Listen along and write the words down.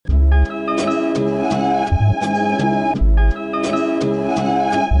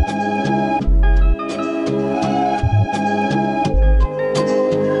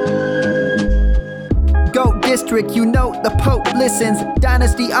the Pope listens.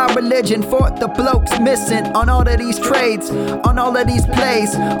 Dynasty our religion for the blokes missing. On all of these trades, on all of these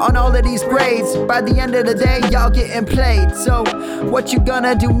plays, on all of these grades. By the end of the day, y'all getting played. So what you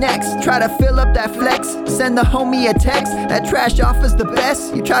gonna do next? Try to fill up that flex? Send the homie a text? That trash offer's the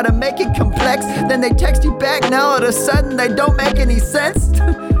best? You try to make it complex, then they text you back. Now all of a sudden they don't make any sense.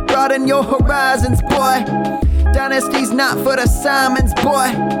 Broaden your horizons, boy. Dynasty's not for the Simons,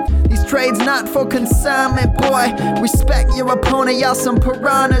 boy. These trades not for consignment, boy. Respect your opponent, y'all some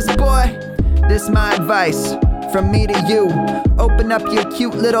piranhas, boy. This my advice from me to you. Open up your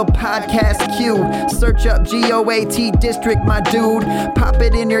cute little podcast queue. Search up GOAT District, my dude. Pop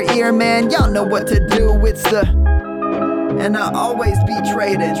it in your ear, man. Y'all know what to do. It's the and I always be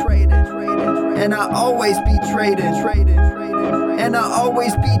traded. And I always be traded. And I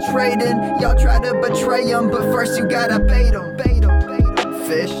always be trading. Y'all try to betray them, but first you gotta bait them.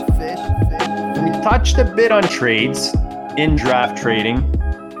 Fish. We touched a bit on trades in draft trading.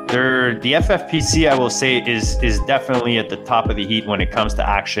 The FFPC, I will say, is definitely at the top of the heat when it comes to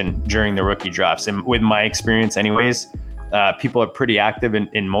action during the rookie drafts. And with my experience anyways, people are pretty active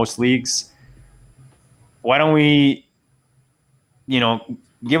in most leagues. Why don't we,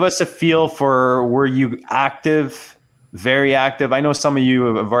 give us a feel for, were you active, very active? I know some of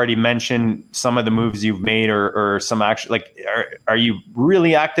you have already mentioned some of the moves you've made or some action. Like, are you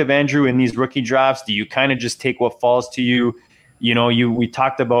really active, Andrew, in these rookie drafts? Do you kind of just take what falls to you? We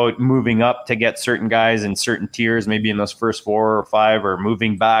talked about moving up to get certain guys in certain tiers, maybe in those first 4 or 5, or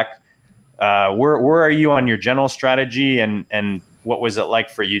moving back. Where are you on your general strategy, and what was it like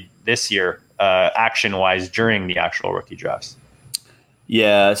for you this year, action-wise, during the actual rookie drafts?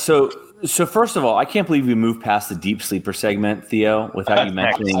 Yeah, so first of all, I can't believe we moved past the deep sleeper segment, Theo, without you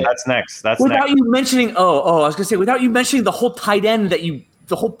mentioning. That's next. Without you mentioning. I was gonna say, without you mentioning the whole tight end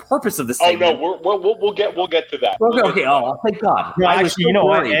the whole purpose of this segment. Oh no, we'll get to that. Okay. Oh, thank God. No, actually, you know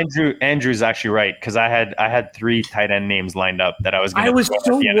what? Andrew's actually right, because I had 3 tight end names lined up that I was going to. I was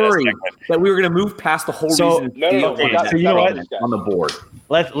so worried that we were going to move past the whole reason. So you know what? On the board.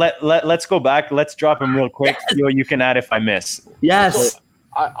 Let's go back. Let's drop him real quick. Yes. You can add if I miss. Yes. So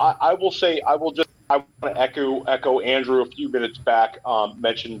I will say I want to echo Andrew a few minutes back.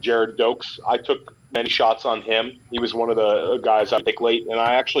 Mentioned Jared Dokes. I took many shots on him. He was one of the guys I picked late, and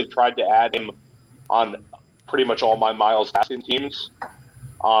I actually tried to add him on pretty much all my Myles Gaskin teams.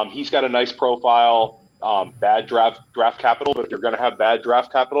 He's got a nice profile, bad draft capital, but if you're going to have bad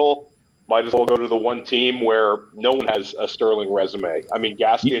draft capital, might as well go to the one team where no one has a sterling resume. I mean,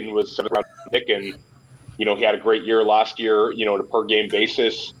 Gaskin was a 7th-round pick, and he had a great year last year, on a per-game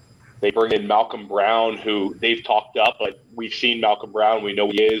basis. They bring in Malcolm Brown, who they've talked up, but we've seen Malcolm Brown. We know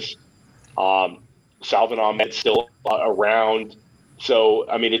he is. Salvon Ahmed's still around. So,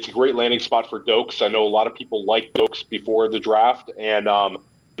 I mean, it's a great landing spot for Dokes. I know a lot of people like Dokes before the draft, and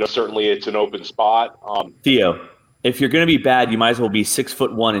certainly it's an open spot. Theo, if you're going to be bad, you might as well be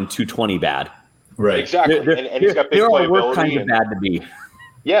 6'1" and 220 bad. Right. Exactly. And he's got big there playability. There are worse kinds of bad to be.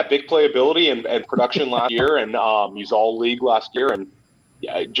 Yeah, big playability and production last year, and he's all league last year. And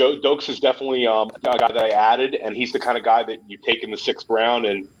yeah, Dokes is definitely a guy that I added, and he's the kind of guy that you take in the 6th round,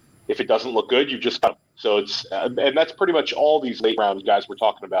 and if it doesn't look good, you just cut him. So it's and that's pretty much all these late round guys we're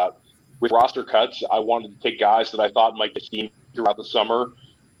talking about. With roster cuts, I wanted to take guys that I thought might get steam throughout the summer,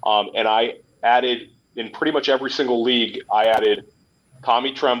 and I added in pretty much every single league. I added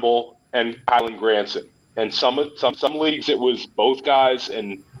Tommy Tremble and Kylan Granson. And some leagues it was both guys,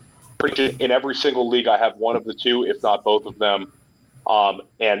 and pretty much in every single league I have one of the two, if not both of them.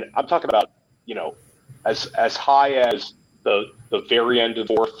 And I'm talking about as high as the very end of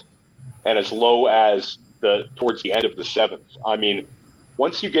the 4th, and as low as towards the end of the 7th. I mean,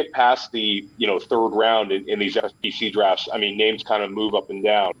 once you get past the 3rd round in these FFPC drafts, I mean, names kind of move up and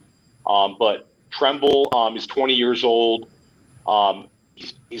down. But Tremble is 20 years old.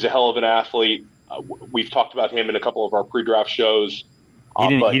 He's a hell of an athlete. We've talked about him in a couple of our pre-draft shows. He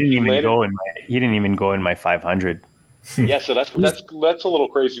didn't even go in my 500. Yeah, so that's a little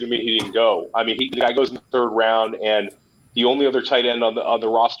crazy to me. He didn't go. I mean, the guy goes in the 3rd round, and the only other tight end on the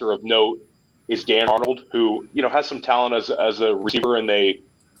roster of note is Dan Arnold, who has some talent as a receiver, and they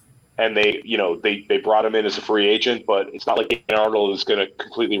brought him in as a free agent, but it's not like Dan Arnold is going to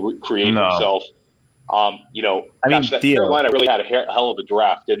completely recreate himself. Carolina really had a hell of a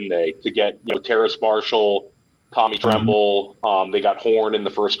draft, didn't they? To get Terrace Marshall, Tommy Tremble. They got Horn in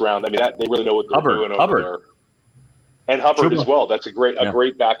the 1st round. I mean, they really know what they're doing over there. And Hubbard as well. That's a great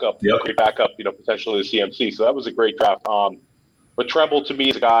backup. Yep. Great backup. Potentially the CMC. So that was a great draft. But Tremble to me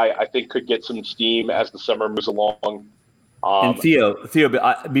is a guy I think could get some steam as the summer moves along. And Theo,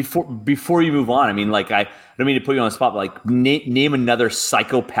 before you move on, I mean, like, I don't mean to put you on the spot, but like, name another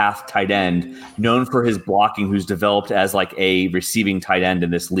psychopath tight end known for his blocking who's developed as like a receiving tight end in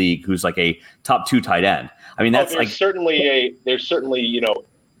this league, who's like a top 2 tight end. I mean, that's there's certainly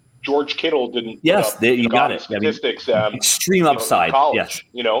George Kittle didn't. Yes, you got it. Statistics, extreme upside. In college,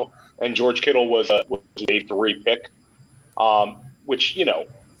 yes, and George Kittle was a 3 pick, which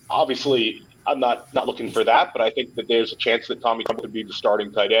obviously. I'm not looking for that, but I think that there's a chance that Tommy Tremble could be the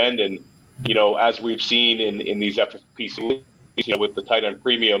starting tight end. And, as we've seen in these FFPC leagues, with the tight end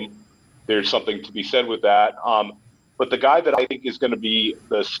premium, there's something to be said with that. But the guy that I think is going to be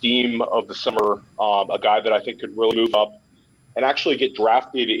the steam of the summer, a guy that I think could really move up and actually get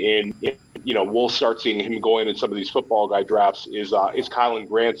drafted in we'll start seeing him going in some of these football guy drafts is Kylen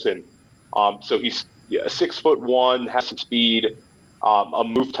Granson. So he's 6'1", has some speed. A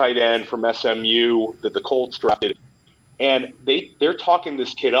move tight end from SMU that the Colts drafted, and they're talking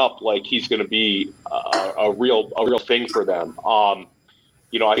this kid up like he's going to be a real thing for them. I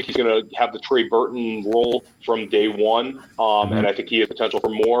think he's going to have the Trey Burton role from day one, and I think he has potential for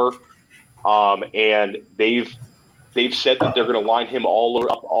more. And they've said that they're going to line him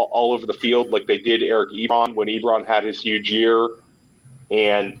all over the field like they did Eric Ebron when Ebron had his huge year,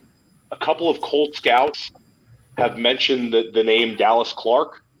 and a couple of Colt scouts have mentioned the name Dallas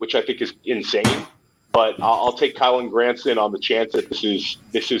Clark, which I think is insane. But I'll take Kylen Granson on the chance that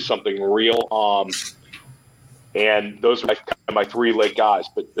this is something real. And those are my 3 late guys.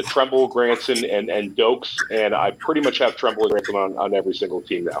 But the Tremble, Granson, and Dokes, and I pretty much have Tremble and Granson on every single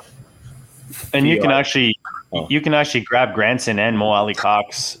team now. And you can actually grab Granson and Mo Ali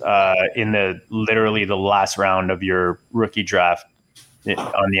Cox in literally the last round of your rookie draft.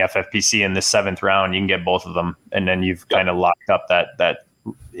 On the FFPC in the 7th round, you can get both of them, and then you've kind of locked up that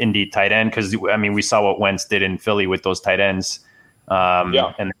Indy tight end. Because we saw what Wentz did in Philly with those tight ends,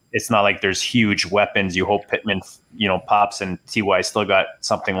 and it's not like there's huge weapons. You hope Pittman, pops, and Ty still got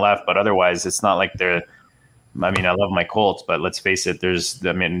something left, but otherwise, it's not like they're. I love my Colts, but let's face it.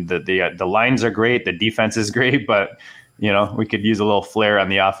 The lines are great, the defense is great, but we could use a little flair on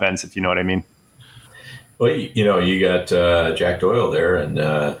the offense, if you know what I mean. Well, you got Jack Doyle there, and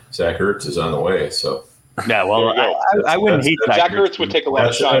Zach Ertz is on the way. So yeah, well, I wouldn't hate Zach Ertz would take a lot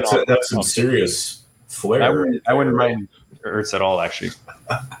of shine off. That's some serious flair. I wouldn't mind Ertz at all, actually.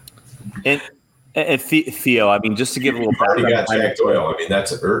 And Theo, just to give a little background. You got Jack Doyle.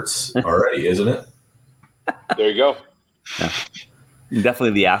 That's Ertz already, isn't it? There you go. Yeah.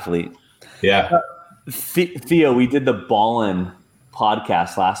 Definitely the athlete. Yeah. Theo, we did the Ballin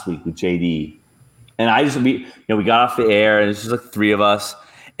podcast last week with JD. And we got off the air, and it's just like 3 of us,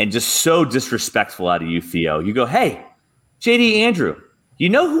 and just so disrespectful out of you, Theo. You go, "Hey, JD Andrew, you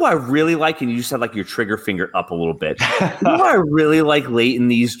know who I really like?" And you just had like your trigger finger up a little bit. "You know who I really like late in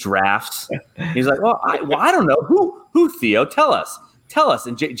these drafts?" And he's like, I don't know. Who, Theo? Tell us.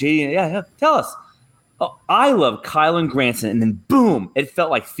 And JD, yeah, tell us. "Oh, I love Kylen Granson." And then boom, it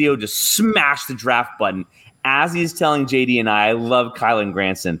felt like Theo just smashed the draft button as he's telling JD and I love Kylen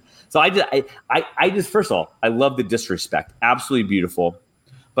Granson. So I just first of all, I love the disrespect. Absolutely beautiful.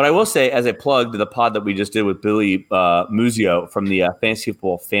 But I will say, as I plugged the pod that we just did with Billy Muzio from the Fantasy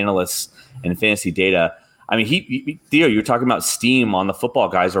Football Fanalists and Fantasy Data, Theo, you were talking about steam on the football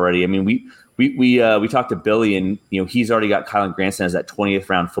guys already. We talked to Billy, and he's already got Kylen Granson as that 20th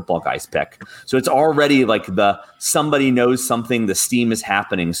round football guys pick. So it's already like somebody knows something, the steam is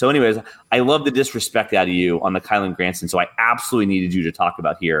happening. So anyways, I love the disrespect out of you on the Kylen Granson. So I absolutely needed you to talk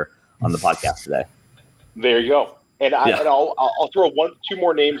about here on the podcast today. There you go. And I'll throw 2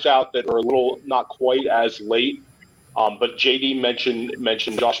 more names out that are a little not quite as late. But JD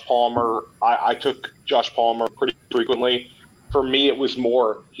mentioned Josh Palmer. I took Josh Palmer pretty frequently. For me, it was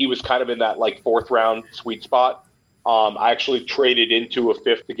more, he was kind of in that like 4th round sweet spot. I actually traded into a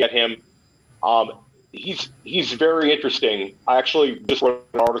 5th to get him. He's very interesting. I actually just wrote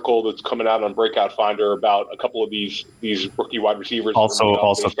an article that's coming out on Breakout Finder about a couple of these rookie wide receivers. Also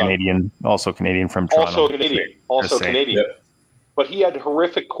Canadian from Toronto. Also Canadian. Yep. But he had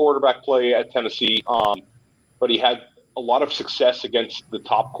horrific quarterback play at Tennessee. But he had a lot of success against the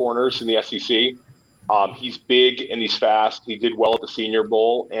top corners in the SEC. He's big and he's fast. He did well at the Senior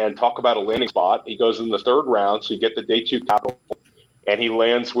Bowl. And talk about a landing spot. He goes in the 3rd round, so you get the day 2 capital. And he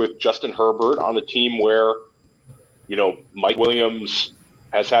lands with Justin Herbert on a team where, Mike Williams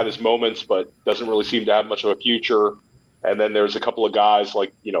has had his moments, but doesn't really seem to have much of a future. And then there's a couple of guys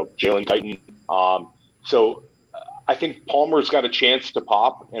like, Jalen Guyton. So I think Palmer's got a chance to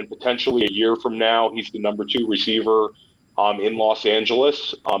pop, and potentially a year from now, he's the number 2 receiver in Los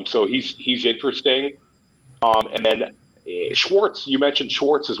Angeles. So he's interesting. And then Schwartz, you mentioned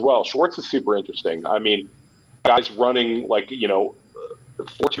Schwartz as well. Schwartz is super interesting. I mean, guys running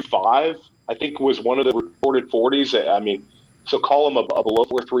 4.25, I think was one of the reported 40s. I mean, so call him a below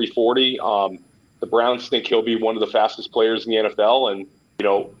 4.3 40. The Browns think he'll be one of the fastest players in the NFL. And,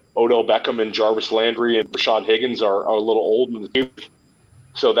 Odell Beckham and Jarvis Landry and Rashawn Higgins are a little old in the tooth.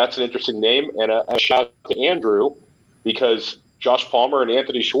 So that's an interesting name. And a shout out to Andrew, because Josh Palmer and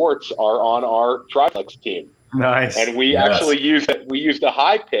Anthony Schwartz are on our Triflex team. Nice. And we actually used a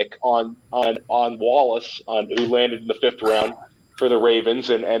high pick on Wallace, who landed in the 5th round for the Ravens,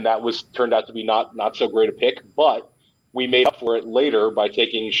 and that turned out to be not so great a pick, but we made up for it later by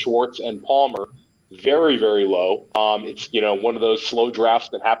taking Schwartz and Palmer very, very low. It's one of those slow drafts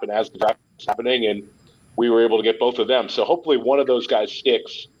that happen as the draft is happening, and we were able to get both of them. So hopefully one of those guys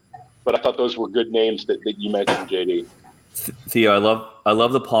sticks. But I thought those were good names that you mentioned, JD. Theo, I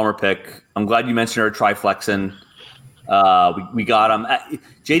love the Palmer pick. I'm glad you mentioned our Triflexin. We got him.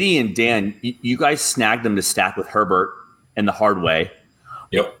 JD and Dan, you guys snagged them to stack with Herbert in the hard way.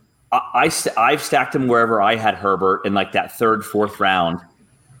 Yep. I've stacked him wherever I had Herbert in like that 3rd, 4th round.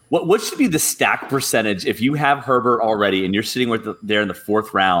 What should be the stack percentage if you have Herbert already and you're sitting there in the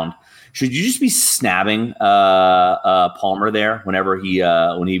 4th round? Should you just be snabbing Palmer there whenever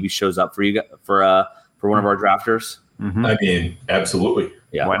when he shows up for you for one of our drafters? Mm-hmm. I mean, absolutely.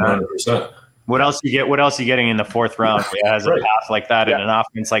 Yeah, 100%. What else you get? What else you getting in the 4th round? It has a Right. path like that and an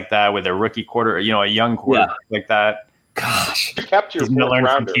offense like that with a rookie quarter, a young quarterback like that. Gosh, If you kept your He's gonna 4th learn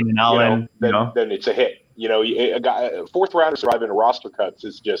from rounder, Keenan Allen, then it's a hit. A guy 4th rounder surviving roster cuts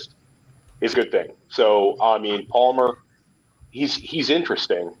is a good thing. So I mean, Palmer, he's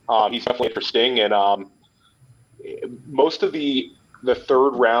interesting. He's definitely interesting, and most of the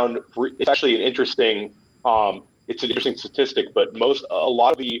 3rd round, it's actually an interesting. It's an interesting statistic, but a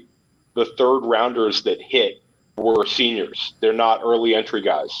lot of the 3rd rounders that hit were seniors. They're not early entry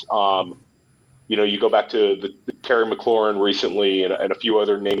guys. You go back to the Terry McLaurin recently and a few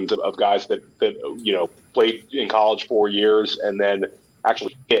other names of guys that played in college 4 years and then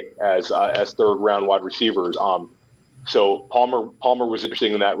actually hit as 3rd round wide receivers. So Palmer was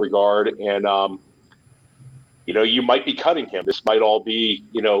interesting in that regard, and you might be cutting him. This might all be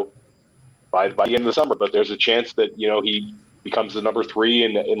by the end of the summer, but there's a chance that he becomes the number 3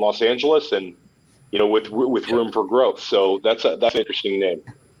 in Los Angeles, and with room for growth. So that's an interesting name.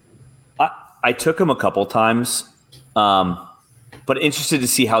 I took him a couple times, but interested to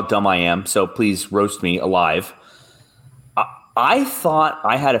see how dumb I am. So please roast me alive. I thought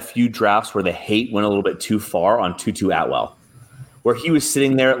I had a few drafts where the hate went a little bit too far on Tutu Atwell, where he was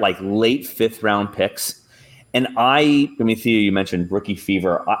sitting there at like late 5th round picks. And Theo, you mentioned rookie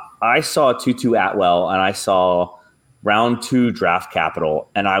fever. I saw Tutu Atwell and I saw round 2 draft capital,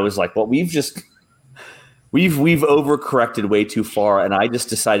 and I was like, well, we've overcorrected way too far, and I just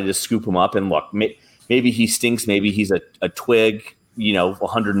decided to scoop him up. And look, maybe he stinks, maybe he's a twig,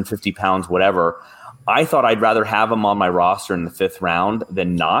 150 pounds, whatever. I thought I'd rather have him on my roster in the 5th round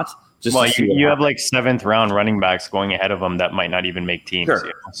than not. You have like 7th round running backs going ahead of him that might not even make teams.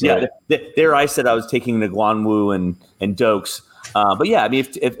 Sure. So. There I said I was taking Nguanwu and Dokes. But yeah, I mean,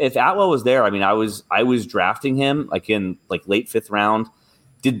 if Atwell was there, I mean, I was drafting him like in like late 5th round.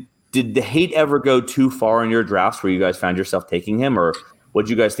 Did the hate ever go too far in your drafts where you guys found yourself taking him, or what did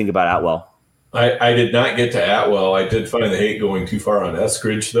you guys think about Atwell? I did not get to Atwell. I did find the hate going too far on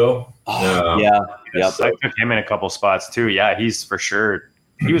Eskridge, though. Yes, I took him in a couple spots too. Yeah, he's for sure.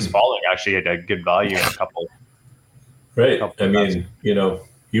 He was falling actually at a good value in a couple. Right. I mean,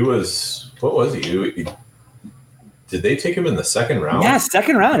 he was. What was he? Did they take him in the 2nd round? Yeah,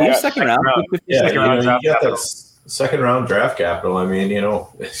 2nd round. He was 2nd round. Yeah, Second round you draft got capital. that 2nd round draft capital. I mean,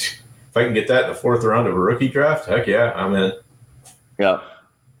 if I can get that in the 4th round of a rookie draft, heck yeah, I'm in. Yeah.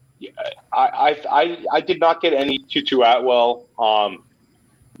 I did not get any Tutu Atwell.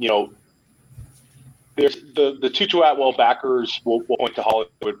 There's the Tutu Atwell backers will point to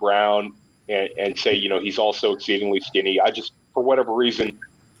Hollywood Brown and say, he's also exceedingly skinny. I just, for whatever reason,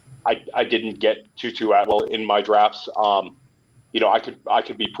 I didn't get Tutu Atwell in my drafts. I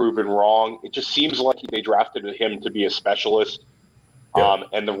could be proven wrong. It just seems like they drafted him to be a specialist. Yeah.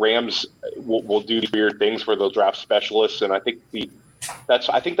 And the Rams will do weird things where they'll draft specialists. And I think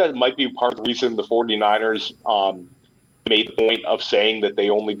that might be part of the reason the 49ers made the point of saying that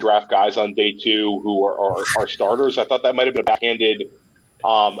they only draft guys on day 2 who are starters. I thought that might have been a backhanded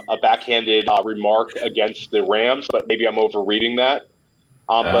remark against the Rams, but maybe I'm overreading that.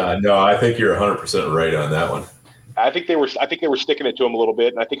 No, I think you're 100% right on that one. I think they were sticking it to him a little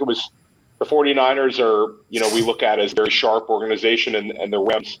bit, and I think it was the 49ers are, we look at as a very sharp organization, and the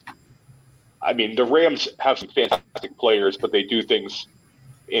Rams I mean, the Rams have some fantastic players, but they do things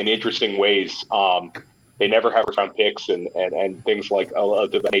in interesting ways. They never have first-round picks and things like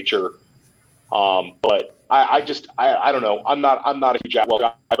of that nature. But I don't know. I'm not a huge Atwell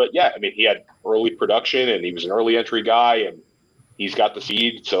guy, but yeah, I mean, he had early production and he was an early entry guy and he's got the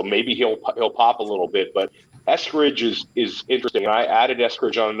seed, so maybe he'll pop a little bit. But Eskridge is interesting. I added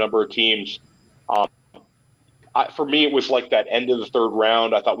Eskridge on a number of teams. For me, it was like that end of the third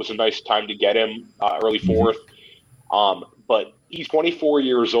round. I thought was a nice time to get him, early fourth. But he's 24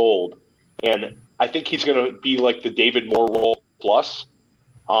 years old, and I think he's going to be like the David Moore role plus.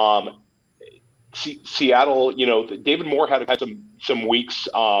 Seattle, David Moore had some weeks,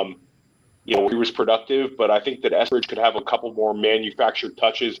 where he was productive, but I think that Eskridge could have a couple more manufactured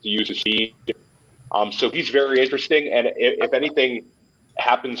touches to use his speed. So he's very interesting, and if anything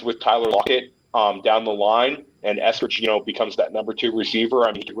happens with Tyler Lockett down the line, and Eskridge, becomes that number 2 receiver,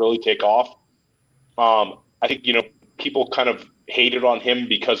 I mean, he could really take off. I think, people kind of hated on him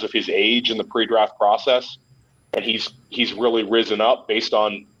because of his age in the pre-draft process, and he's really risen up based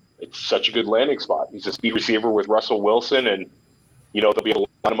on it's such a good landing spot. He's a speed receiver with Russell Wilson, and they'll be able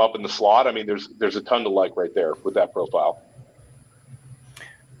to line him up in the slot. I mean, there's a ton to like right there with that profile.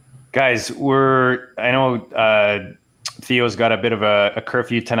 Guys, I know Theo's got a bit of a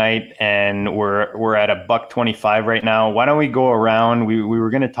curfew tonight, and we're at $125 right now. Why don't we go around? We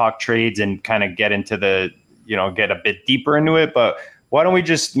were going to talk trades and kind of get into get a bit deeper into it, but why don't we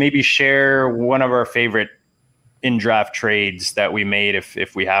just maybe share one of our favorite in-draft trades that we made,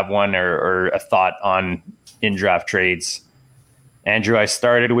 if we have one, or a thought on in-draft trades. Andrew, I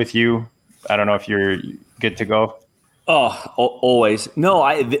started with you. I don't know if you're good to go. Oh, always.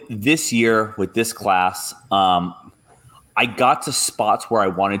 No, this year with this class, I got to spots where I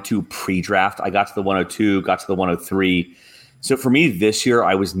wanted to pre-draft. I got to the 102, got to the 103. So for me this year,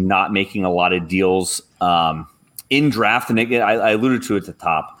 I was not making a lot of deals in draft. And again, I alluded to it at the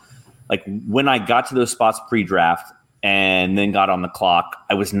top. Like when I got to those spots pre-draft and then got on the clock,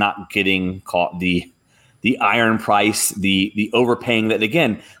 I was not getting caught the iron price, the overpaying that,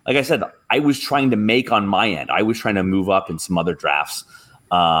 again, like I said, I was trying to make on my end. I was trying to move up in some other drafts,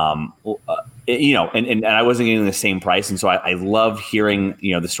 and I wasn't getting the same price. And so I love hearing,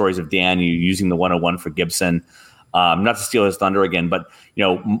 the stories of Dan using the 101 for Gibson. Not to steal his thunder again, but,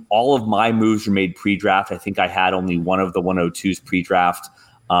 all of my moves were made pre-draft. I think I had only one of the 102s pre-draft.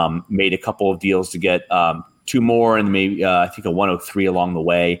 Made a couple of deals to get 2 more and maybe I think a 103 along the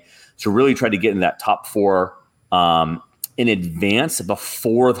way. So really tried to get in that top 4 in advance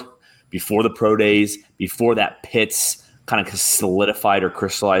before the pro days, before that Pitts kind of solidified or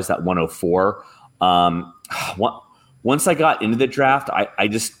crystallized that 104. Once I got into the draft, I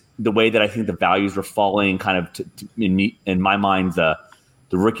just, the way that I think the values were falling kind of in my mind, the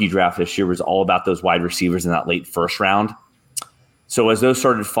rookie draft this year was all about those wide receivers in that late first round. So as those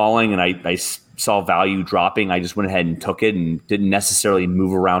started falling and I saw value dropping, I just went ahead and took it and didn't necessarily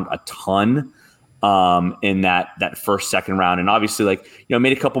move around a ton in that first, second round. And obviously,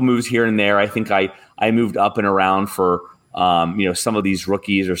 made a couple moves here and there. I think I moved up and around for, some of these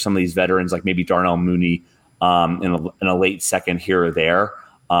rookies or some of these veterans, like maybe Darnell Mooney in a late second here or there,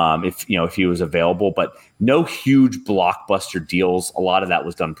 if he was available. But no huge blockbuster deals. A lot of that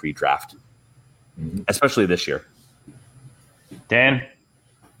was done pre-draft, especially this year. Dan?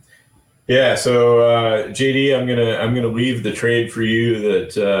 Yeah, so JD, I'm gonna leave the trade for you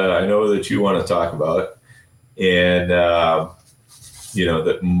that I know that you want to talk about, and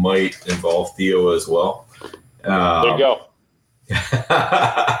that might involve Theo as well. There you go.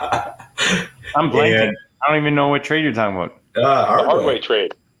 I'm blanking. I don't even know what trade you're talking about. Hardway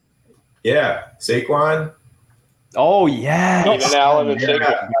trade. Yeah, Saquon. Oh yeah, Keenan Allen and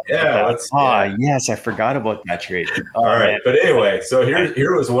Saquon. Yeah. Yes, I forgot about that trade. All right, but anyway, so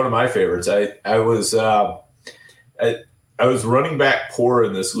here was one of my favorites. I was running back poor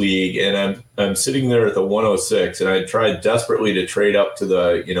in this league, and I'm sitting there at the 106, and I tried desperately to trade up to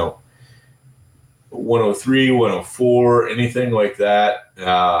the 103, 104, anything like that.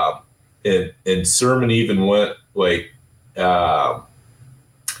 And Sermon even went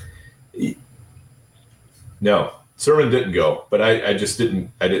no. Sermon didn't go, but I just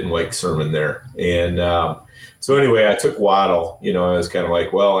didn't like Sermon there. And so anyway, I took Waddle. I was kind of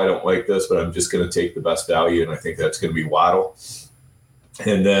like, well, I don't like this, but I'm just going to take the best value, and I think that's going to be Waddle.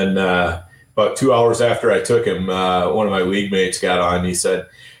 And then about 2 hours after I took him, one of my league mates got on. And he said,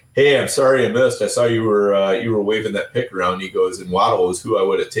 "Hey, I'm sorry I missed. I saw you were waving that pick around." He goes, "And Waddle was who I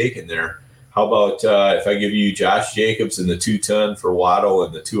would have taken there. How about if I give you Josh Jacobs in the 210 for Waddle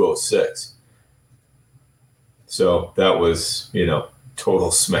and the 206? So that was,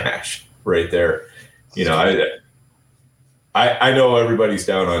 total smash. right there. You know, I know everybody's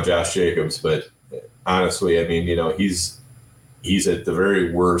down on Josh Jacobs, but honestly, I mean, you know, he's at the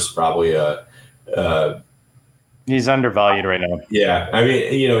very worst probably he's undervalued right now. Yeah, I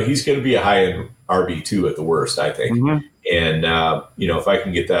mean, you know, he's going to be a high-end RB2 at the worst, I think. Mm-hmm. And, you know, if I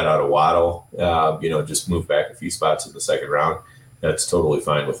can get that out of Waddle, you know, just move back a few spots in the second round, that's totally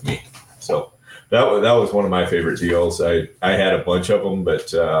fine with me. So that was one of my favorite deals. I had a bunch of them,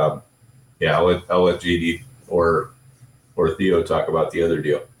 but, yeah, I'll let JD or Theo talk about the other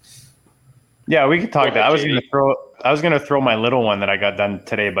deal. Yeah, we could talk that. I was gonna throw my little one that I got done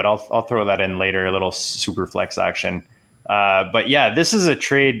today, but I'll throw that in later, a little super flex action. But yeah, this is a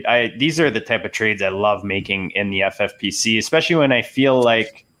trade. These are the type of trades I love making in the FFPC, especially when I feel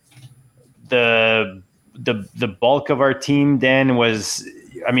like the bulk of our team, Dan, was,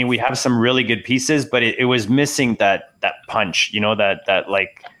 I mean, we have some really good pieces, but it was missing that punch, you know, that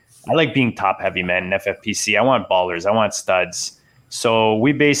like, I like being top heavy, man, in FFPC. I want ballers. I want studs. So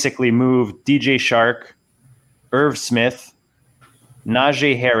we basically moved DJ Shark, Irv Smith,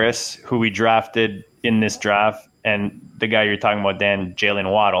 Najee Harris, who we drafted in this draft, and the guy you're talking about, Dan,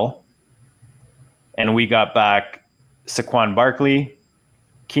 Jalen Waddle. And we got back Saquon Barkley,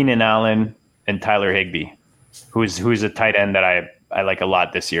 Keenan Allen, and Tyler Higbee, who's a tight end that I like a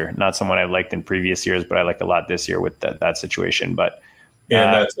lot this year. Not someone I've liked in previous years, but I like a lot this year with that situation. But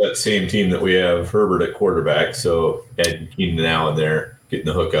and that's that same team that we have Herbert at quarterback. So Ed Keenan Allen there getting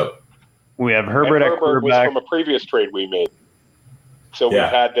the hookup. We have Herbert at quarterback. Was from a previous trade we made. So we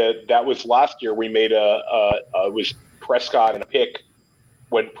had that was last year. We made it was Prescott and a pick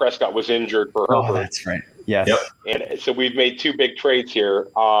when Prescott was injured for Herbert. Oh, that's right. Yes. Yep. And so we've made two big trades here.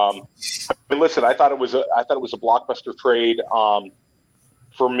 But listen, I thought it was a blockbuster trade.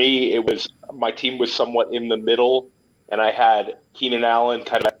 For me, my team was somewhat in the middle, and I had Keenan Allen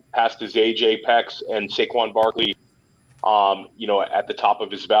kind of past his age apex and Saquon Barkley, you know, at the top of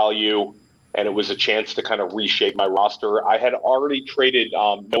his value. And it was a chance to kind of reshape my roster. I had already traded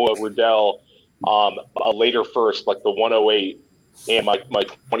Noah Riddell a later first, like the 108, and my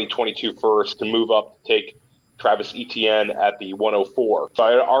 2022 first to move up to take Travis Etienne at the 104. So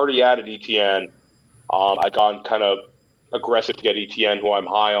I had already added Etienne. I'd gone kind of aggressive to get Etienne, who I'm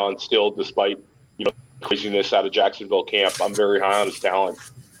high on still, despite, you know, craziness out of Jacksonville camp. I'm very high on his talent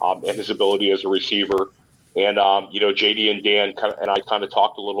and his ability as a receiver. And, you know, JD and Dan and I kind of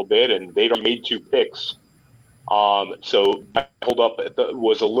talked a little bit, and they'd made two picks. So I hold up I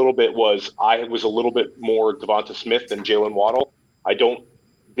was a little bit more Devonta Smith than Jalen Waddle. I don't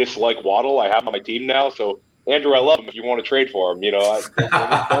dislike Waddle. I have him on my team now. So, Andrew, I love him if you want to trade for him. You know,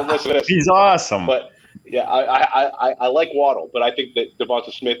 don't listen to this. He's awesome. But, yeah, I like Waddle, but I think that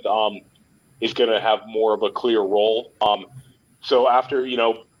Devonta Smith is going to have more of a clear role. So after, you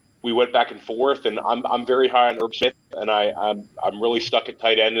know, we went back and forth, and I'm very high on Irv Smith, and I'm really stuck at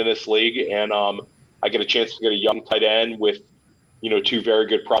tight end in this league, and I get a chance to get a young tight end with, you know, two very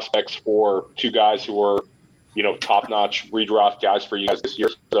good prospects for two guys who are, you know, top-notch redraft guys for you guys this year.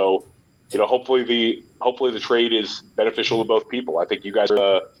 So, you know, hopefully the trade is beneficial to both people. I think you guys are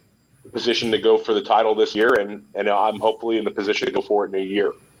in the position to go for the title this year, and I'm hopefully in the position to go for it in a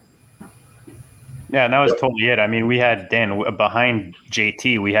year. Yeah, and that was totally it. I mean, we had, Dan, behind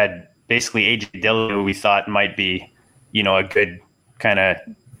JT, we had basically AJ Dillon, who we thought might be, you know, a good kind of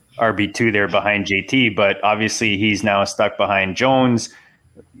RB2 there behind JT, but obviously he's now stuck behind Jones,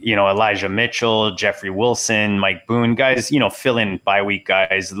 you know, Elijah Mitchell, Jeffrey Wilson, Mike Boone, guys, you know, fill in bye week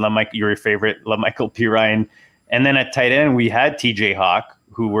guys, your favorite, LaMichael Pirine. And then at tight end, we had TJ Hawk,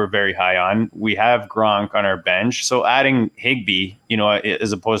 who we're very high on. We have Gronk on our bench. So adding Higbee, you know,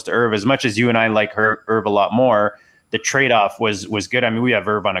 as opposed to Irv, as much as you and I like Irv a lot more, the trade-off was good. I mean, we have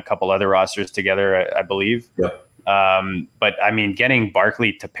Irv on a couple other rosters together, I believe. Yep. But I mean, getting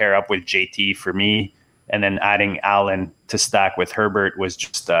Barkley to pair up with JT for me, and then adding Allen to stack with Herbert was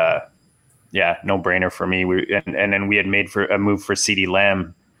just, no brainer for me. And then we had made for a move for CeeDee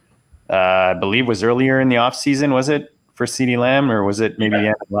Lamb, I believe was earlier in the offseason, was it? For CeeDee Lamb, or was it maybe the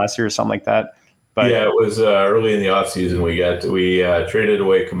end of last year or something like that? But yeah, it was early in the offseason. We traded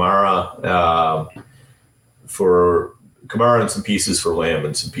away Kamara for Kamara and some pieces for Lamb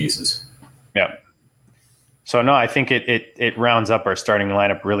and some pieces. Yeah. So no, I think it rounds up our starting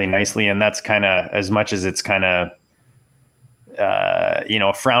lineup really nicely, and that's kind of, as much as it's kind of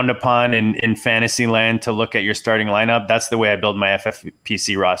frowned upon in fantasy land to look at your starting lineup. That's the way I build my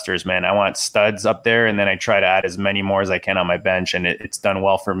FFPC rosters, man. I want studs up there, and then I try to add as many more as I can on my bench, and it's done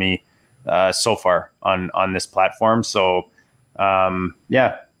well for me so far on this platform. So, that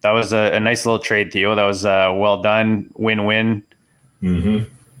was a nice little trade, Theo. That was well done, win-win. Mm-hmm.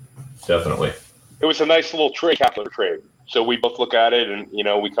 definitely. It was a nice little calculator trade. So we both look at it, and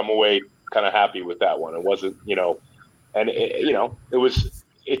we come away kind of happy with that one. It wasn't, and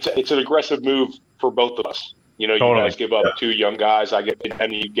it's an aggressive move for both of us. Totally. You guys give up 2 young guys, I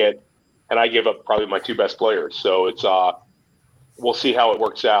give up probably my 2 best players. So it's we'll see how it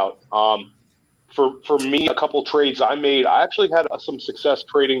works out. For me, a couple trades I made, I actually had some success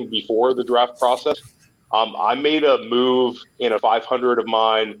trading before the draft process. I made a move in a 500 of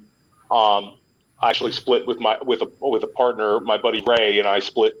mine. I actually split with a partner, my buddy Ray, and I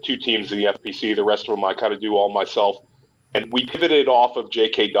split 2 teams in the FPC. The rest of them I kind of do all myself. And we pivoted off of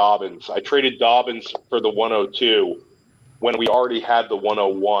J.K. Dobbins. I traded Dobbins for the 102 when we already had the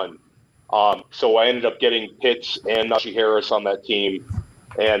 101. So I ended up getting Pitts and Najee Harris on that team.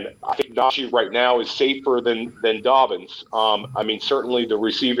 And I think Najee right now is safer than Dobbins. Certainly the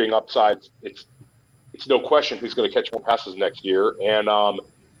receiving upside, it's no question he's going to catch more passes next year. And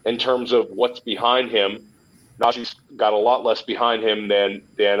in terms of what's behind him, Najee's got a lot less behind him than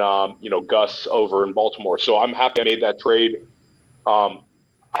Gus over in Baltimore. So I'm happy I made that trade. I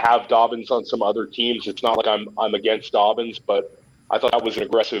have Dobbins on some other teams. It's not like I'm against Dobbins, but I thought that was an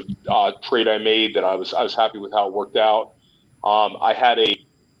aggressive trade I made that I was happy with how it worked out. I had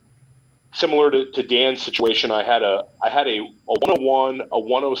similar to Dan's situation. I had a 101, a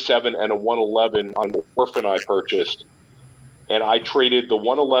 107, and a 111 on Orphan I purchased, and I traded the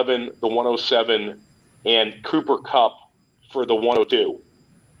 111, the 107, and Cooper Kupp for the 102.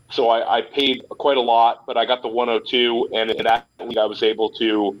 So I paid quite a lot, but I got the 102, and in that league I was able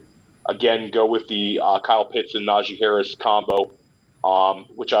to again go with the Kyle Pitts and Najee Harris combo,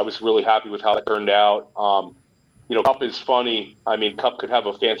 which I was really happy with how that turned out. Kupp is funny. Kupp could have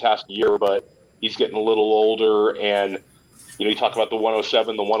a fantastic year, but he's getting a little older. And, you talk about the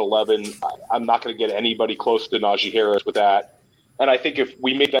 107, the 111. I'm not going to get anybody close to Najee Harris with that. And I think if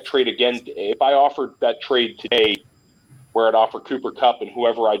we made that trade again, if I offered that trade today where I'd offer Cooper Kupp and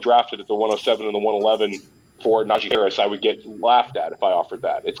whoever I drafted at the 107 and the 111 for Najee Harris, I would get laughed at if I offered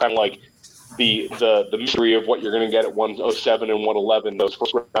that. It's kind of like the mystery of what you're going to get at 107 and 111. Those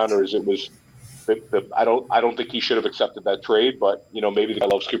first rounders, it was – I don't think he should have accepted that trade, but maybe the guy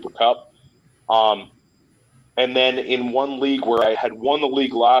loves Cooper Kupp. And then in one league where I had won the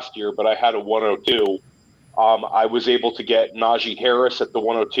league last year, but I had a 102, I was able to get Najee Harris at the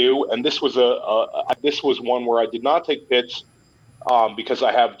 102, and this was this was one where I did not take Pitts because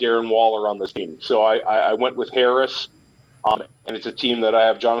I have Darren Waller on this team. So I went with Harris, and it's a team that I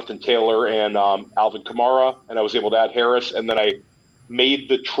have Jonathan Taylor and Alvin Kamara, and I was able to add Harris, and then I made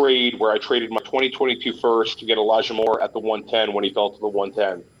the trade where I traded my 2022 first to get Elijah Moore at the 110 when he fell to the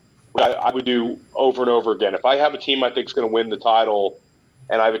 110. Which I would do over and over again. If I have a team I think is going to win the title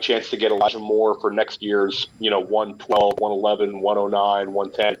and I have a chance to get Elijah Moore for next year's, 112, 111, 109,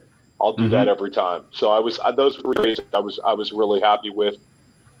 110, I'll do that every time. So those were trades I was really happy with.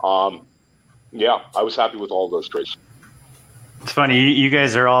 I was happy with all those trades. It's funny. You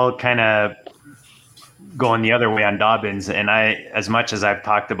guys are all kind of going the other way on Dobbins, and as much as I've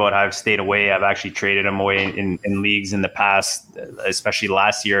talked about how I've stayed away, I've actually traded him away in leagues in the past, especially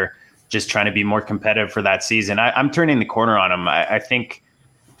last year, just trying to be more competitive for that season. I'm turning the corner on him. I think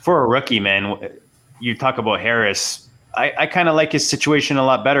for a rookie, man, you talk about Harris, I kind of like his situation a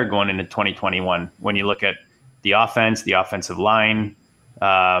lot better going into 2021 when you look at the offense, the offensive line,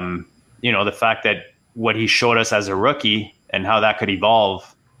 the fact that what he showed us as a rookie and how that could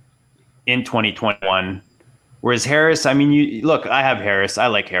evolve in 2021. Whereas Harris, I have Harris. I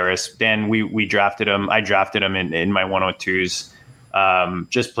like Harris. Dan, we drafted him. I drafted him in my 102s.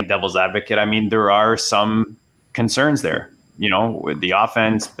 Just play devil's advocate. There are some concerns there, with the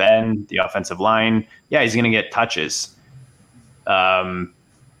offense, Ben, the offensive line. Yeah, he's going to get touches. I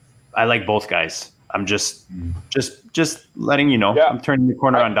like both guys. I'm just letting you know. Yeah. I'm turning the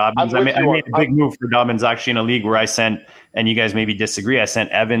corner on Dobbins. I made a big move for Dobbins actually in a league where I sent, and you guys maybe disagree, I sent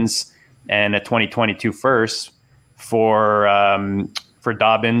Evans and a 2022 first for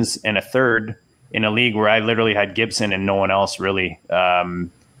Dobbins and a third in a league where I literally had Gibson and no one else really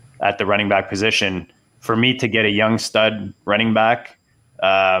at the running back position. For me to get a young stud running back,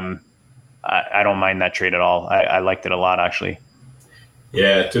 I don't mind that trade at all. I liked it a lot, actually.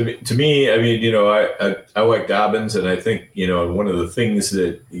 Yeah, to me, I like Dobbins, and I think, one of the things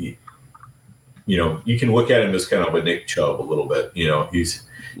that, you can look at him as kind of a Nick Chubb a little bit. He's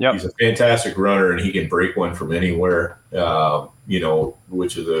a fantastic runner, and he can break one from anywhere,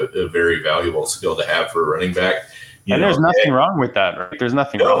 which is a very valuable skill to have for a running back. There's nothing wrong with that, right? There's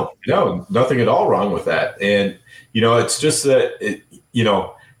nothing wrong. No, nothing at all wrong with that. And, it's just that,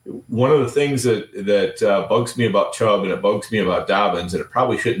 one of the things that bugs me about Chubb and it bugs me about Dobbins, and it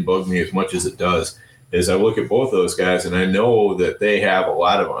probably shouldn't bug me as much as it does, is I look at both of those guys and I know that they have a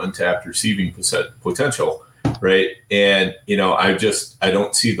lot of untapped receiving potential, right? And, I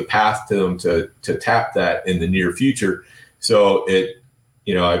don't see the path to them to tap that in the near future. So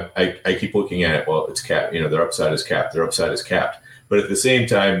I keep looking at it, well, it's capped, their upside is capped, But at the same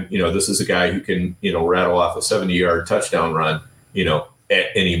time, this is a guy who can, rattle off a 70-yard touchdown run, at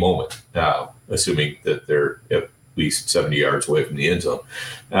any moment, assuming that they're at least 70 yards away from the end zone.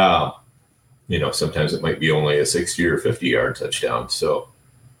 Sometimes it might be only a 60 or 50-yard touchdown. So,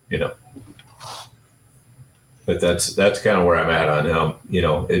 but that's kind of where I'm at on him.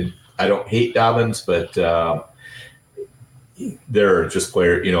 I don't hate Dobbins, but they're just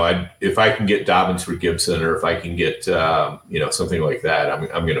players. If I can get Dobbins for Gibson, or if I can get something like that,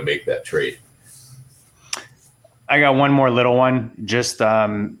 I'm going to make that trade. I got one more little one. Just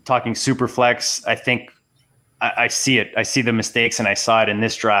talking super flex. I think I see it. I see the mistakes, and I saw it in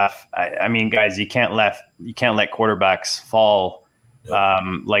this draft. I mean, guys, you can't let quarterbacks fall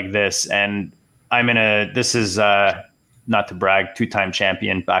like this. And this is not to brag, 2-time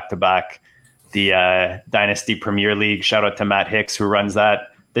champion back-to-back, the Dynasty Premier League. Shout out to Matt Hicks, who runs that.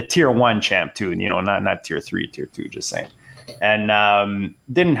 The tier 1 champ too, not tier 3, tier 2, just saying. And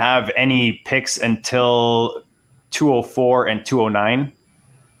didn't have any picks until 204 and 209.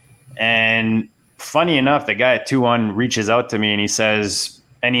 And funny enough, the guy at 201 reaches out to me and he says,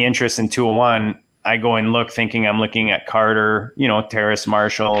 any interest in 201? I go and look, thinking I'm looking at Carter, Terrace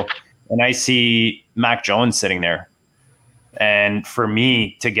Marshall, and I see Mac Jones sitting there. And for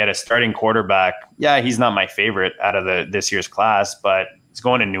me to get a starting quarterback, he's not my favorite out of this year's class, but he's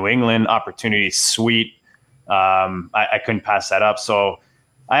going to New England. Opportunity sweet. I couldn't pass that up. So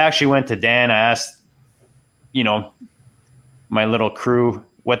I actually went to Dan. I asked, my little crew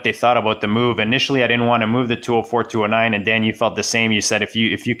what they thought about the move. Initially, I didn't want to move the 204, 209. And Dan, you felt the same. You said, if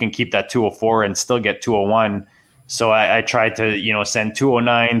you can keep that 204 and still get 201. So I tried to, send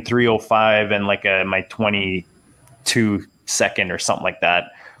 209, 305, and like my 22 second or something like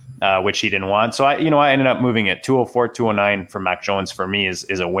that, which he didn't want. So I ended up moving it 204, 209 for Mac Jones. For me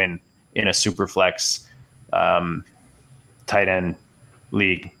is a win in a super flex tight end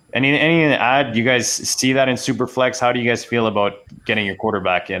league. Anything to add? You guys see that in Superflex? How do you guys feel about getting your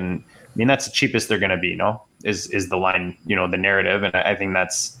quarterback? And I mean, that's the cheapest they're going to be, no? Is the line, the narrative. And I think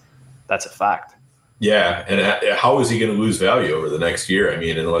that's a fact. Yeah. And how is he going to lose value over the next year? I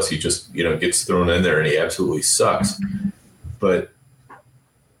mean, unless he just, gets thrown in there and he absolutely sucks. But,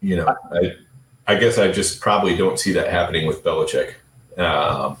 I guess I just probably don't see that happening with Belichick.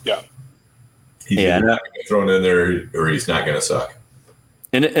 He's either not going to get thrown in there or he's not going to suck.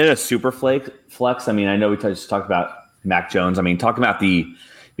 In a super flex, I mean, I know we just talked about Mac Jones. I mean, talking about maybe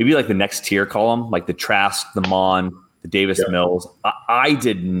like the next tier column, like the Trask, the Mon, the Davis Mills. I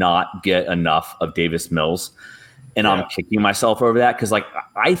did not get enough of Davis Mills, and I'm kicking myself over that because, like,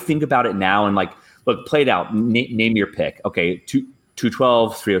 I think about it now and like, look, play it out. Name your pick. Okay,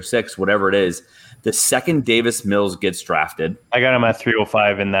 212, 306, whatever it is. The second Davis Mills gets drafted, I got him at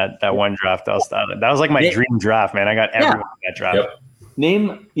 305 in that one draft. That was like my dream draft, man. I got everyone in that draft. Yep.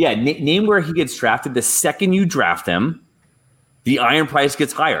 Name where he gets drafted. The second you draft him, the iron price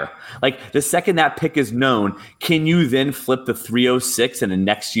gets higher. Like the second that pick is known, can you then flip the 306 and the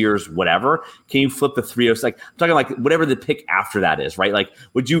next year's whatever? Can you flip the 306? Like, I'm talking like whatever the pick after that is, right? Like,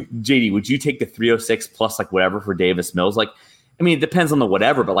 would you take the 306 plus like whatever for Davis Mills? Like, I mean, it depends on the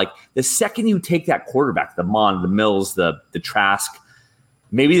whatever, but like the second you take that quarterback, the Mon, the Mills, the Trask,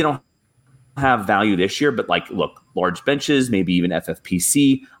 maybe they don't have value this year, but like, look, large benches, maybe even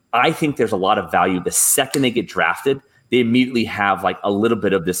FFPC. I think there's a lot of value. The second they get drafted, they immediately have like a little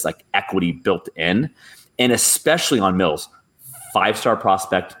bit of this like equity built in, and especially on Mills, 5-star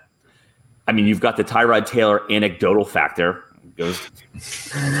prospect. I mean, you've got the Tyrod Taylor anecdotal factor. Goes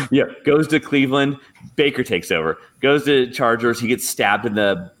to Cleveland. Baker takes over. Goes to Chargers. He gets stabbed in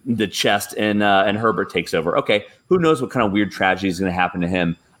the chest, and Herbert takes over. Okay, who knows what kind of weird tragedy is going to happen to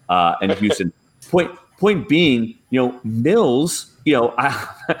him in Houston? Point being, Mills. The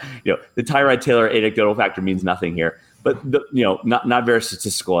Tyrod Taylor anecdotal factor means nothing here, but not very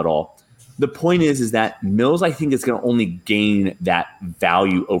statistical at all. The point is that Mills, I think, is going to only gain that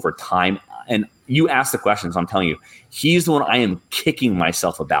value over time. And you asked the question, so I'm telling you, he's the one I am kicking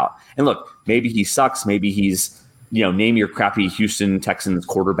myself about. And look, maybe he sucks. Maybe he's, name your crappy Houston Texans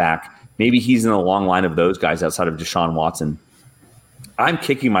quarterback. Maybe he's in a long line of those guys outside of Deshaun Watson. I'm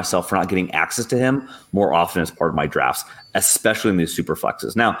kicking myself for not getting access to him more often as part of my drafts, especially in these super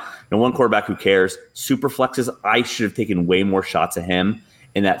flexes. Now, one quarterback who cares, super flexes, I should have taken way more shots at him.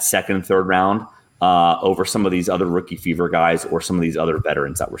 in that second and third round over some of these other rookie fever guys or some of these other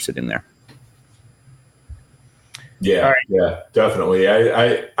veterans that were sitting there. Yeah, right. Yeah, definitely.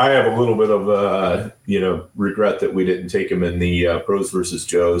 I have a little bit of regret that we didn't take him in the pros versus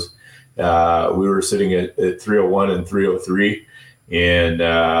Joes. We were sitting at 301 and 303, and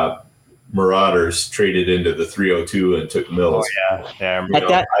Marauders traded into the 302 and took Mills. Oh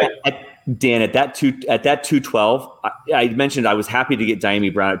yeah. Dan, at that 212, I mentioned I was happy to get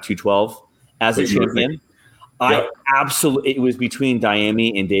Diami Brown at 212 as a champion. Yep. It was between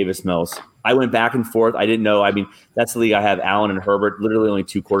Diami and Davis Mills. I went back and forth. I didn't know. I mean, that's the league I have Allen and Herbert, literally only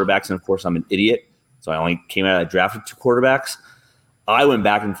 2 quarterbacks. And of course, I'm an idiot. So I only came out of that draft with 2 quarterbacks. I went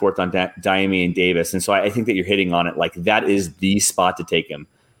back and forth on Diami and Davis. And so I think that you're hitting on it. Like, that is the spot to take him.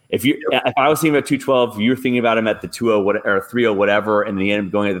 If I was thinking about 212, you're thinking about him at the 2-0 or 3-0 whatever, and then you end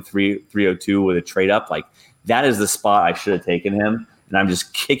up going at the 302 with a trade up, like, that is the spot I should have taken him. And I'm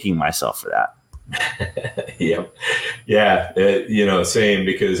just kicking myself for that. Yep. Yeah. Same,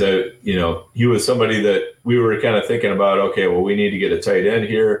 because, he was somebody that we were kind of thinking about, okay, well, we need to get a tight end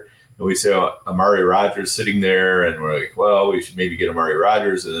here. And we saw Amari Rodgers sitting there, and we're like, well, we should maybe get Amari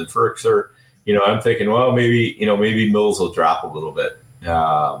Rodgers. And then Ferkser, I'm thinking, well, maybe Mills will drop a little bit,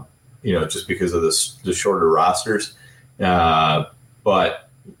 just because of the shorter rosters. But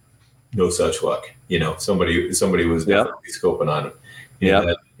no such luck. Somebody was definitely scoping on him. Yeah.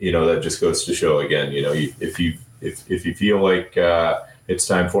 That just goes to show again, if you feel like it's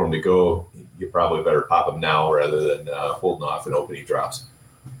time for him to go, you probably better pop him now rather than holding off and hoping he drops.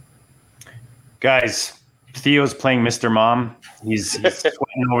 Guys, Theo's playing Mr. Mom. He's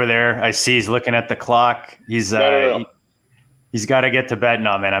sweating over there. I see he's looking at the clock. He's got to get to bed.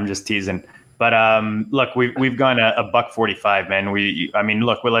 No, man, I'm just teasing. But look, we've gone a $1:45, man.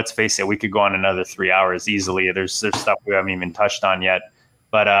 Let's face it, we could go on another 3 hours easily. There's stuff we haven't even touched on yet.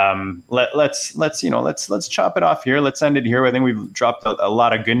 But let's chop it off here. Let's end it here. I think we've dropped a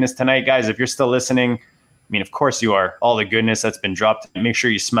lot of goodness tonight, guys. If you're still listening, of course you are. All the goodness that's been dropped. Make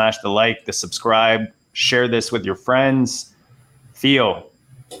sure you smash the like, the subscribe, share this with your friends. Theo,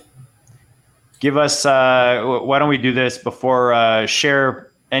 give us. Why don't we do this before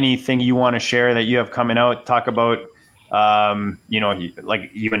share anything you want to share that you have coming out? Talk about. Like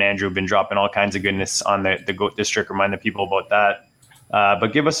you and Andrew have been dropping all kinds of goodness on the GOAT District. Remind the people about that.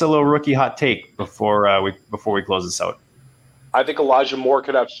 But give us a little rookie hot take before we close this out. I think Elijah Moore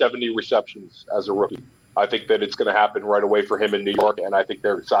could have 70 receptions as a rookie. I think that it's going to happen right away for him in New York, and I think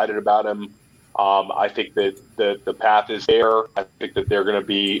they're excited about him. I think that the path is there. I think that they're going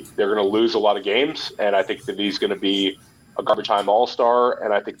to lose a lot of games, and I think that he's going to be a garbage time all-star,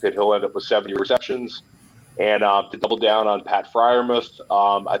 and I think that he'll end up with 70 receptions. And to double down on Pat Freiermuth,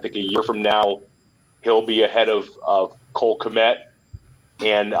 I think a year from now he'll be ahead of Cole Kmet.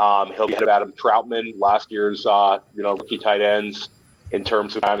 And he'll be ahead of Adam Troutman, last year's rookie tight ends, in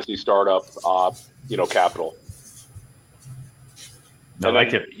terms of dynasty startup capital. I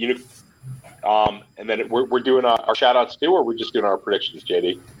like it. And then we're doing our shout outs too, or we're just doing our predictions,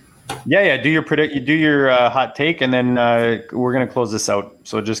 JD? Yeah. Do your hot take, and then we're gonna close this out.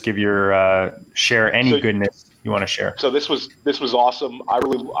 So just give your share any goodness you want to share. So this was awesome. I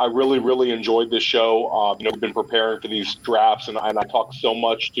really enjoyed this show. We've been preparing for these drafts, and I talked so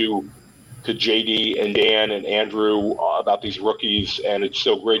much to JD and Dan and Andrew about these rookies, and it's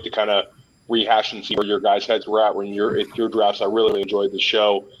so great to kind of rehash and see where your guys' heads were at when you're at your drafts. I really enjoyed the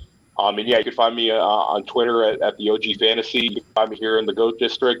show. And yeah, you can find me on Twitter at the OG Fantasy. You can find me here in the GOAT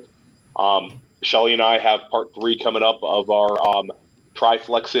District. Shelly and I have part 3 coming up of our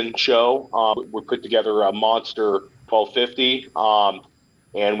Triflexin show. We put together a monster 1250,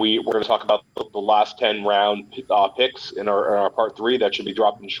 and we're going to talk about the last 10 round picks in our part 3 that should be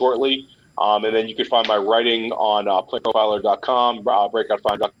dropping shortly. And then you can find my writing on playprofiler.com,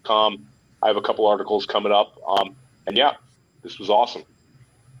 breakoutfind.com. I have a couple articles coming up. And yeah, this was awesome.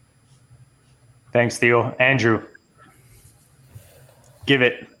 Thanks, Theo. Andrew, give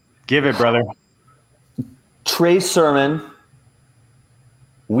it, brother. Trey Sermon,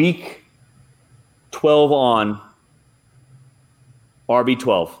 week 12 on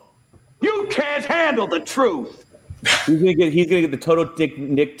RB12. You can't handle the truth. He's gonna get the total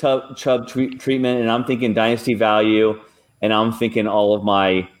Nick Chubb treatment, and I'm thinking dynasty value, and I'm thinking all of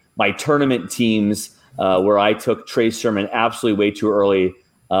my tournament teams where I took Trey Sermon absolutely way too early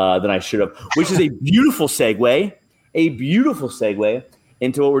than I should have, which is a beautiful segue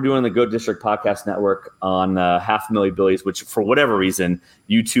into what we're doing on the GOAT District Podcast Network on Half a Million Billies, which for whatever reason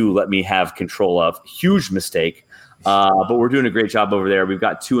you two let me have control of. Huge mistake, but we're doing a great job over there. We've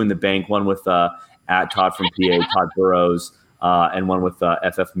got 2 in the bank, one with at Todd from PA, Todd Burrows, and one with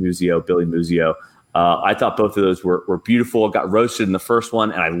FF Muzio, Billy Muzio. I thought both of those were beautiful. Got roasted in the first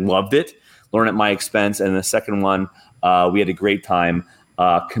one, and I loved it. Learn at my expense. And the second one, we had a great time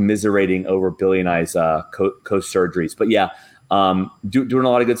commiserating over Billy and I's coast surgeries. But yeah, doing a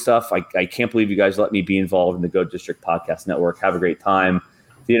lot of good stuff. I can't believe you guys let me be involved in the Go District Podcast Network. Have a great time.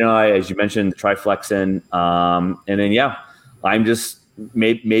 You know, as you mentioned, the Triflexin. And then, yeah, I'm just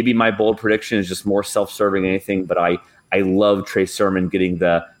maybe my bold prediction is just more self-serving than anything, but I love Trey Sermon getting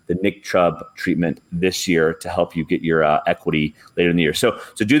the Nick Chubb treatment this year to help you get your equity later in the year. So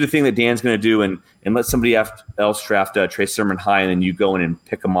do the thing that Dan's going to do and let somebody else draft Trey Sermon high, and then you go in and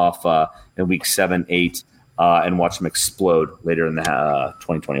pick him off in week 7, 8, and watch him explode later in the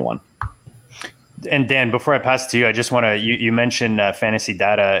 2021. And Dan, before I pass it to you, I just want to, you mentioned Fantasy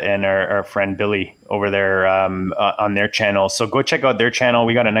Data and our friend Billy over there on their channel. So go check out their channel.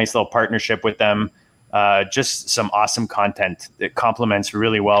 We got a nice little partnership with them. Just some awesome content that complements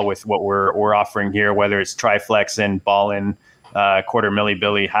really well with what we're offering here, whether it's Triflexin, Ballin, quarter milli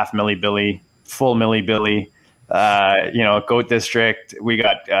Billy, half milli Billy, full milli Billy, Goat District. We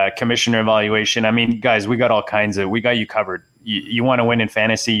got commissioner evaluation. I mean, guys, we got you covered. You want to win in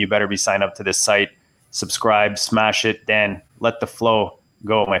fantasy, you better be signed up to this site, subscribe, smash it. Dan, let the flow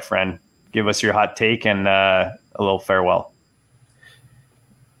go, my friend. Give us your hot take and a little farewell.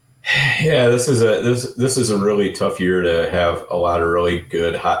 Yeah, this is a really tough year to have a lot of really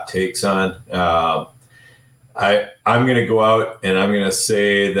good hot takes on. I'm going to go out and I'm going to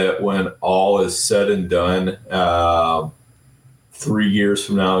say that when all is said and done, 3 years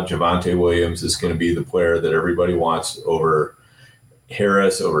from now, Javonte Williams is going to be the player that everybody wants over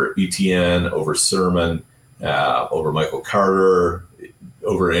Harris, over Etienne, over Sermon, over Michael Carter,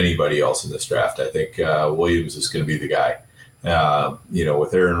 over anybody else in this draft. I think Williams is going to be the guy.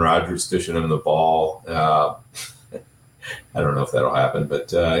 With Aaron Rodgers dishing him the ball, I don't know if that'll happen,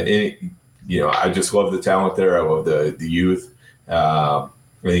 but I just love the talent there. I love the youth.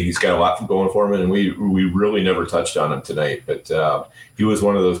 I think he's got a lot going for him, and we really never touched on him tonight. But he was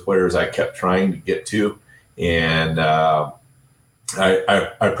one of those players I kept trying to get to, and I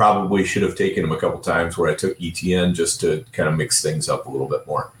probably should have taken him a couple times where I took ETN just to kind of mix things up a little bit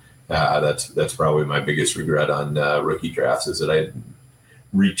more. That's probably my biggest regret on rookie drafts is that I didn't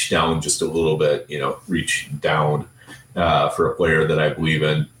reach down just a little bit, reach down for a player that I believe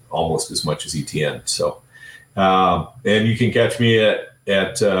in almost as much as ETN. So, and you can catch me at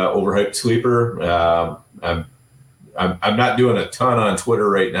Overhyped Sleeper. I'm not doing a ton on Twitter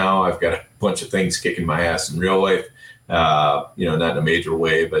right now. I've got a bunch of things kicking my ass in real life. Not in a major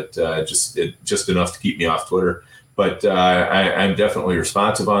way, but just enough to keep me off Twitter. But I'm definitely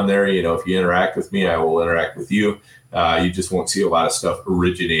responsive on there. If you interact with me, I will interact with you. You just won't see a lot of stuff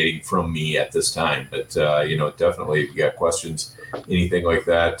originating from me at this time. But, definitely if you got questions, anything like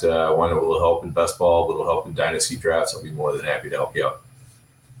that, want a little help in best ball, a little help in dynasty drafts, I'll be more than happy to help you out.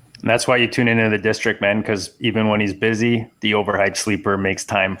 And that's why you tune into the district, man, because even when he's busy, the Overhyped Sleeper makes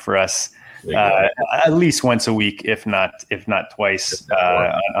time for us at least once a week, if not twice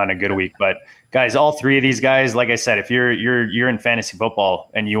on a good week. But guys, all three of these guys, like I said, if you're in fantasy football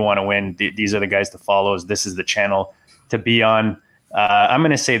and you want to win, these are the guys to follow. This is the channel to be on. I'm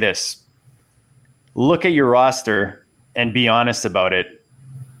going to say this: look at your roster and be honest about it,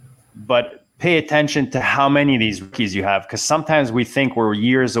 but pay attention to how many of these rookies you have, because sometimes we think we're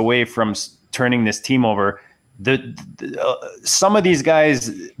years away from turning this team over. Some of these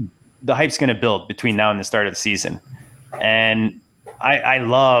guys, the hype's going to build between now and the start of the season. And I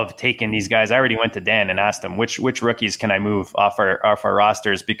love taking these guys. I already went to Dan and asked him which rookies can I move off our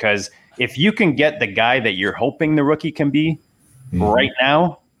rosters, because if you can get the guy that you're hoping the rookie can be right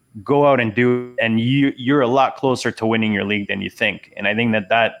now, go out and do it, and you're a lot closer to winning your league than you think. And I think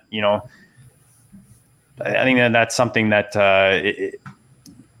that's something that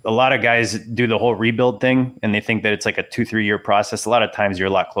a lot of guys do the whole rebuild thing, and they think that it's like a 2-3 year process. A lot of times you're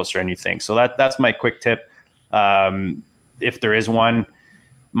a lot closer than you think. So that's my quick tip. If there is one,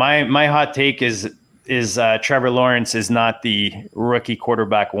 my hot take is Trevor Lawrence is not the rookie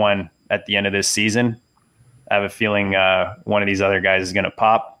quarterback one at the end of this season. I have a feeling one of these other guys is going to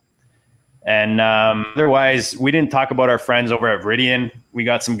pop. And otherwise, we didn't talk about our friends over at Viridian. We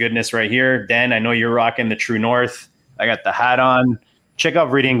got some goodness right here. Dan, I know you're rocking the True North. I got the hat on. Check out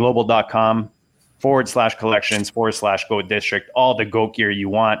ViridianGlobal.com/collections/Goat District. All the goat gear you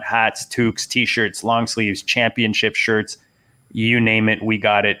want: hats, toques, t-shirts, long sleeves, championship shirts, you name it, we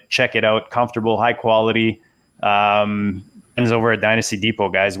got it. Check it out. Comfortable, high quality. Friends over at Dynasty Depot,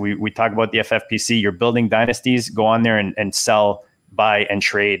 guys. We talk about the FFPC. You're building dynasties. Go on there and sell, buy, and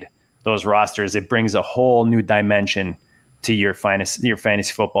trade those rosters. It brings a whole new dimension to your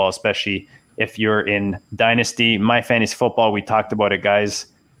fantasy football, especially if you're in Dynasty. My Fantasy Football, we talked about it, guys.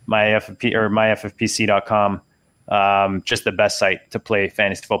 myffpc.com. Just the best site to play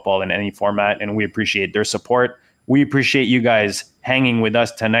fantasy football in any format, and we appreciate their support. We appreciate you guys hanging with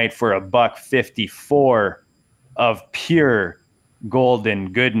us tonight for $154 of pure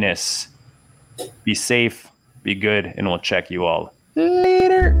golden goodness. Be safe, be good, and we'll check you all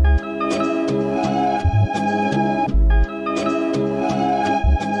later.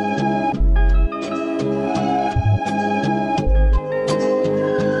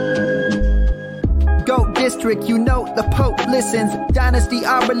 District, you know the Pope listens. Dynasty,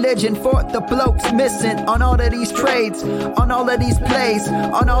 our religion, for the blokes missing. On all of these trades, on all of these plays,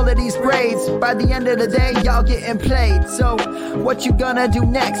 on all of these grades. By the end of the day, y'all getting played. So, what you gonna do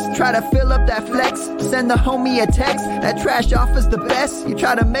next? Try to fill up that flex? Send the homie a text. That trash offer's the best. You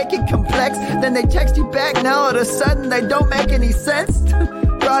try to make it complex, then they text you back. Now all of a sudden, they don't make any sense.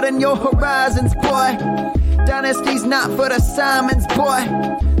 Broaden your horizons, boy. Dynasty's not for the Simons, boy.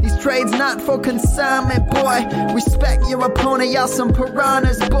 These trades not for consignment, boy. Respect your opponent, y'all some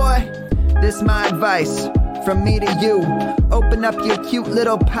piranhas, boy. This my advice from me to you. Open up your cute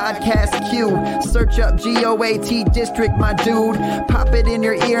little podcast queue. Search up GOAT District, my dude. Pop it in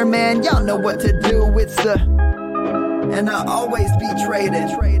your ear, man. Y'all know what to do. It's the... And I always be traded.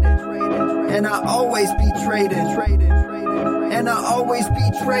 And I always be traded. And I always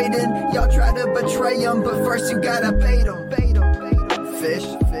be trading. Y'all try to betray them, but first you gotta bait them. Fish.